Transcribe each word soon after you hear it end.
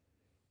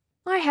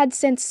I had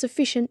sense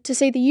sufficient to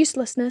see the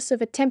uselessness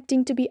of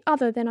attempting to be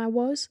other than I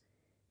was.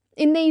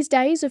 In these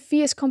days of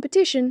fierce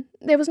competition,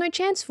 there was no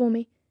chance for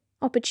me.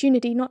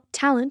 Opportunity, not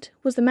talent,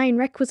 was the main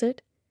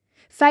requisite.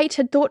 Fate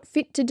had thought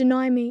fit to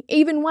deny me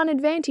even one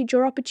advantage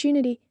or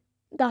opportunity.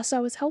 Thus I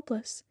was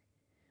helpless.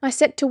 I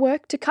set to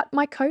work to cut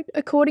my coat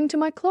according to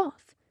my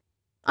cloth.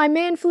 I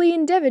manfully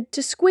endeavoured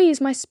to squeeze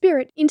my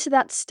spirit into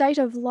that state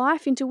of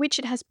life into which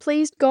it has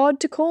pleased God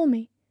to call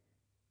me.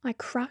 I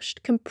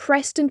crushed,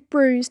 compressed and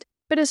bruised,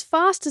 but as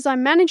fast as I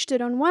managed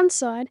it on one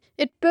side,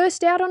 it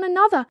burst out on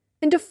another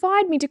and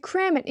defied me to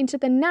cram it into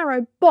the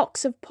narrow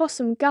box of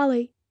Possum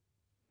Gully.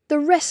 The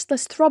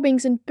restless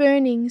throbbings and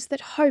burnings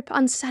that hope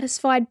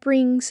unsatisfied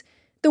brings,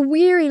 the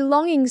weary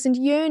longings and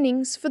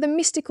yearnings for the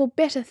mystical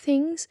better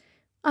things,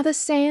 are the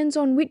sands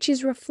on which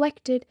is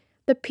reflected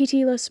the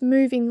pitiless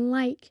moving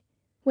lake,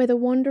 where the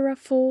wanderer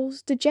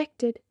falls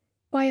dejected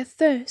by a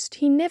thirst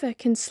he never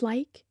can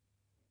slake.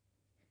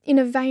 In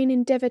a vain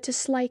endeavour to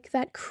slake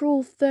that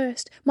cruel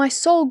thirst, my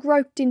soul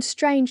groped in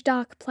strange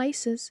dark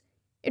places.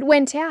 It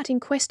went out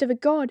in quest of a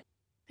God,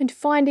 and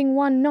finding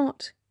one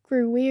not,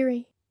 grew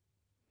weary.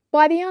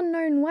 By the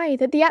unknown way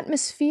that the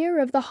atmosphere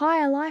of the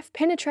higher life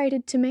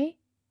penetrated to me,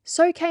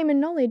 so came a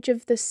knowledge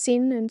of the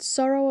sin and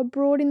sorrow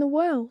abroad in the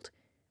world,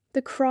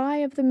 the cry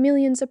of the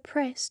millions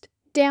oppressed,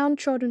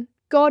 downtrodden,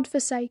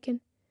 God-forsaken.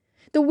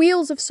 The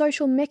wheels of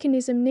social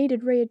mechanism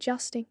needed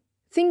readjusting.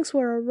 Things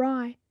were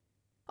awry.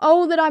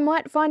 Oh, that I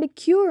might find a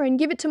cure and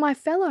give it to my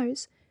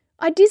fellows!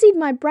 I dizzied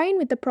my brain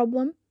with the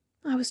problem.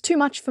 I was too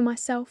much for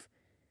myself.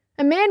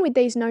 A man with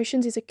these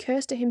notions is a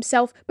curse to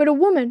himself, but a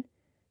woman—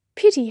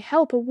 pity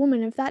help a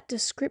woman of that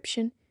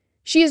description.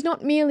 She is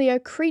not merely a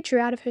creature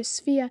out of her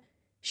sphere,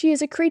 she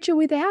is a creature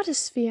without a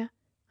sphere,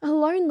 a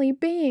lonely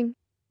being.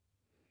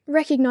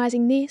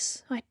 Recognising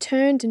this, I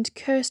turned and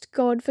cursed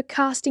God for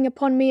casting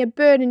upon me a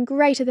burden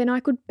greater than I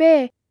could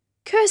bear,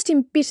 cursed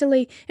him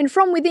bitterly, and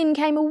from within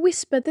came a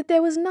whisper that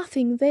there was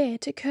nothing there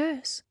to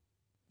curse.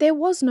 There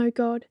was no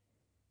God.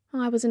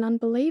 I was an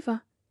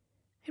unbeliever.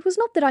 It was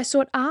not that I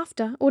sought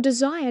after or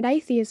desired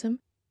atheism.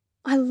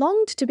 I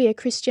longed to be a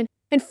Christian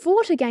and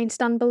fought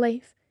against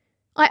unbelief.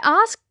 I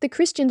asked the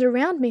Christians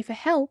around me for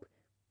help.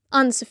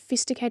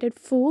 Unsophisticated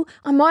fool,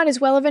 I might as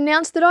well have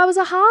announced that I was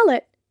a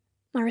harlot.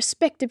 My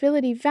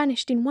respectability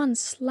vanished in one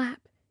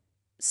slap.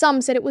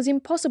 Some said it was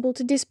impossible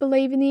to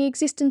disbelieve in the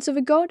existence of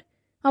a God.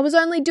 I was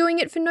only doing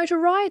it for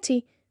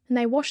notoriety, and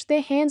they washed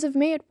their hands of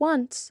me at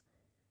once.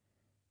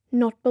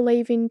 Not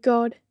believe in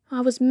God.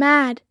 I was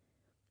mad.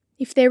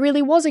 If there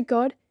really was a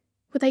God,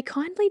 would they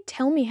kindly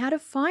tell me how to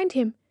find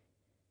him?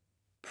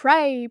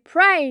 Pray,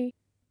 pray!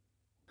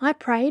 I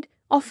prayed,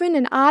 often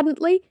and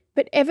ardently,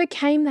 but ever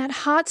came that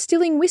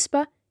heart-stilling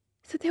whisper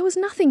that there was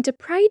nothing to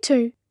pray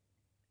to.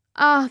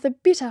 Ah, the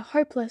bitter,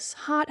 hopeless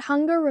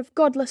heart-hunger of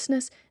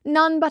godlessness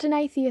none but an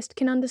atheist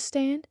can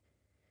understand.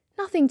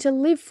 Nothing to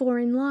live for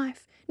in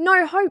life,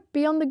 no hope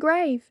beyond the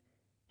grave.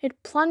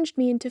 It plunged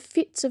me into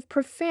fits of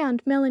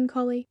profound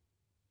melancholy.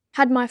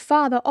 Had my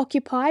father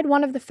occupied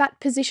one of the fat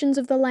positions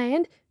of the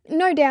land,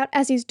 no doubt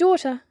as his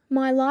daughter,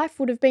 my life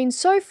would have been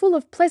so full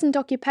of pleasant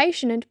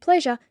occupation and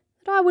pleasure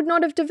that I would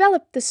not have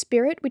developed the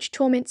spirit which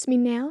torments me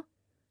now.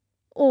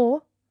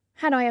 Or,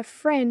 had I a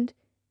friend,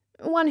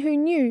 one who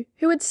knew,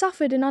 who had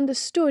suffered and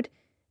understood,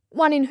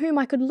 one in whom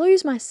I could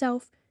lose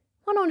myself,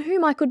 one on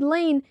whom I could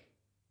lean,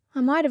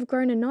 I might have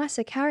grown a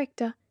nicer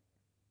character.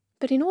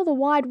 But in all the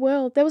wide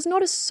world there was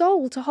not a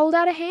soul to hold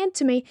out a hand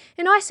to me,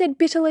 and I said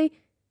bitterly,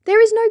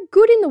 "There is no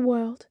good in the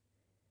world."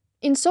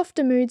 In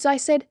softer moods I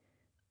said,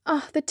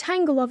 "Ah, the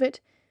tangle of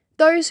it!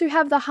 Those who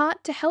have the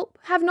heart to help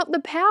have not the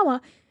power,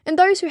 and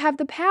those who have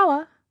the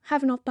power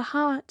have not the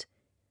heart."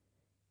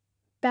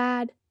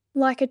 Bad,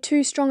 like a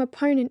too strong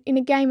opponent in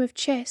a game of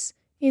chess,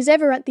 is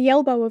ever at the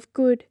elbow of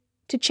good,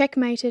 to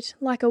checkmate it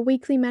like a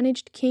weakly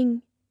managed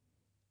king.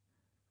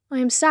 I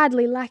am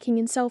sadly lacking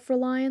in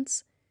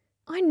self-reliance.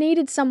 I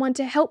needed someone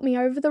to help me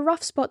over the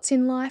rough spots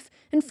in life,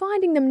 and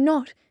finding them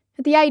not,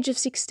 at the age of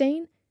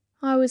 16,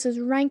 I was as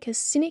rank a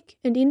cynic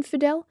and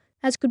infidel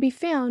as could be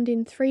found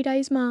in 3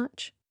 days'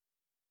 march.